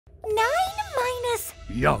9 minus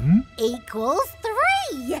Yum. equals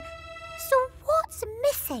 3. So what's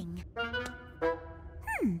missing?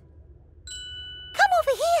 Come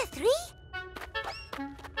over here, 3.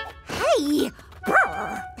 Hey!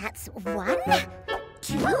 Brr. That's 1,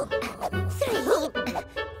 2, 3,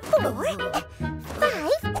 4,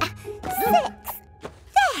 5, 6.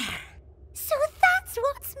 There! So that's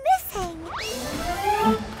what's missing.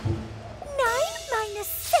 9 minus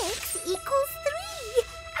 6 equals 3.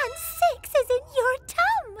 And 6 is in your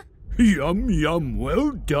tum. Yum, yum,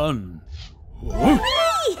 well done. Huh?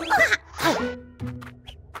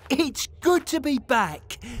 It's good to be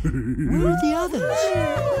back. Where are the others?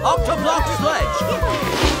 Octoblocks sledge!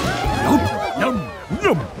 Yum, yum,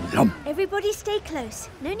 yum, yum. Everybody stay close.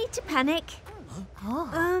 No need to panic.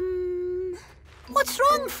 What's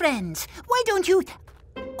wrong, friends? Why don't you...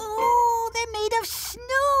 Oh, they're made of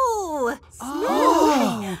snow.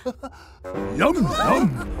 Oh. Yum, yum.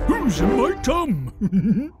 Who's in my tum?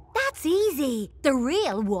 That's easy. The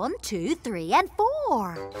real 1, 2, 3, and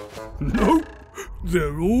 4. No,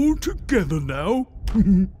 they're all together now.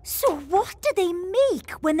 So what do they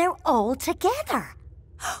make when they're all together?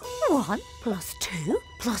 1 plus 2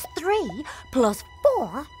 plus 3 plus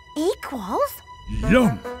 4 equals...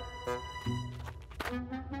 Yum.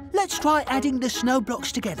 Let's try adding the snow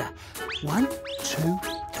blocks together. 1, 2,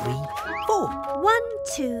 3, 4. 1,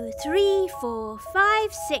 2, 3, 4,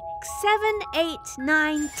 5, 6, 7, 8,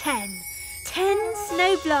 9, 10. 10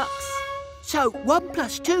 snow blocks. So 1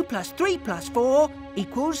 plus 2 plus 3 plus 4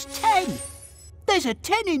 equals 10. There's a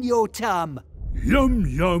 10 in your tum. Yum,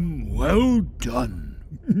 yum, well done.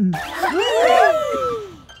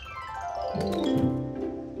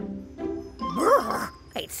 Brr,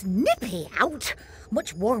 it's nippy out.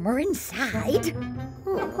 Much warmer inside.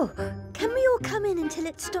 Oh, can we all come in until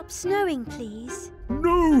it stops snowing, please?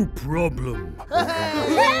 No problem.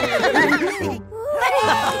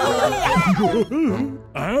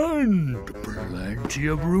 And plenty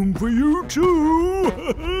of room for you too.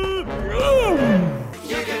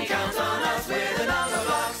 You can count on us with the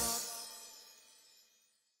Numberblocks.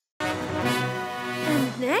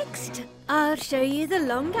 And next, I'll show you the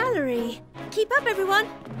long gallery. Keep up, everyone.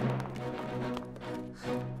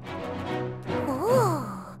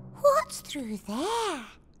 Oh, what's through there?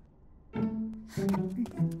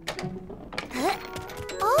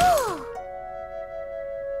 Oh!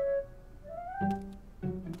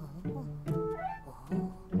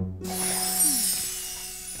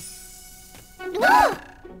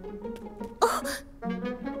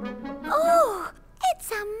 Oh,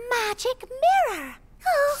 it's a magic mirror.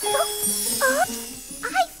 Oops,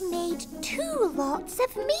 I've made 2 lots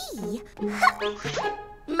of me.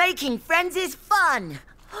 Making friends is fun.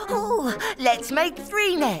 Oh, let's make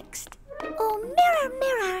 3 next. Oh, mirror,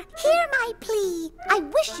 mirror, hear my plea. I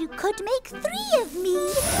wish you could make 3 of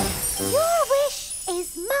me. Your wish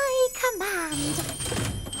is my command.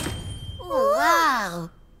 Wow.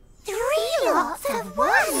 3 lots of 1.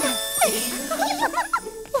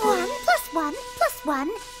 1 plus 1 plus 1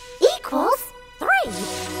 equals 3.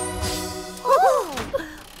 Oh.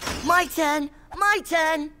 My turn, my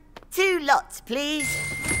turn. 2 lots, please.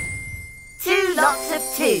 2 lots of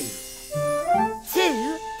 2.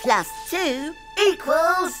 2 plus 2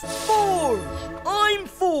 equals 4. I'm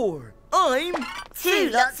 4. I'm 2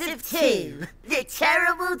 lots of 2. The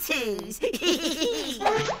terrible 2s.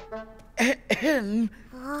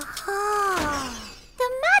 The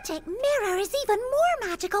magic mirror is even more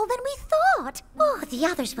magical than we thought. Oh, the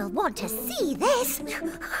others will want to see this.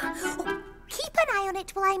 Keep an eye on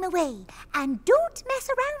it while I'm away, and don't mess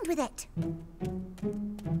around with it.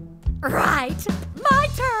 Right, my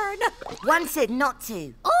turn. One said not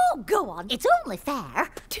to. Oh, go on, it's only fair.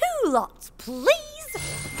 2 lots, please.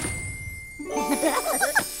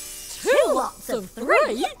 2 lots of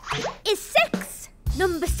 3 is 6.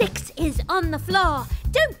 Number 6 is on the floor.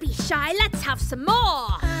 Don't be shy, let's have some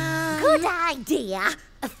more. Good idea.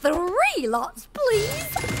 3 lots, please.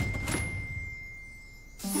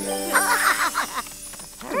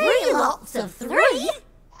 3 lots of 3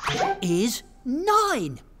 Is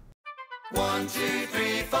 9. 1, 2,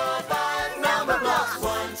 3, 4, 5 Numberblocks.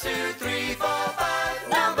 1, 2, 3, 4, 5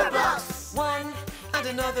 Numberblocks. 1 and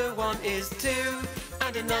another 1 is 2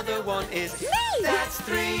 and another 1 is me. That's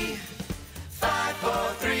 3. 5,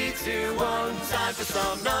 4, 3, 2, 1. Time for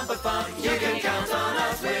some number fun. You can count on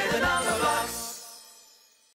us with the Numberblocks.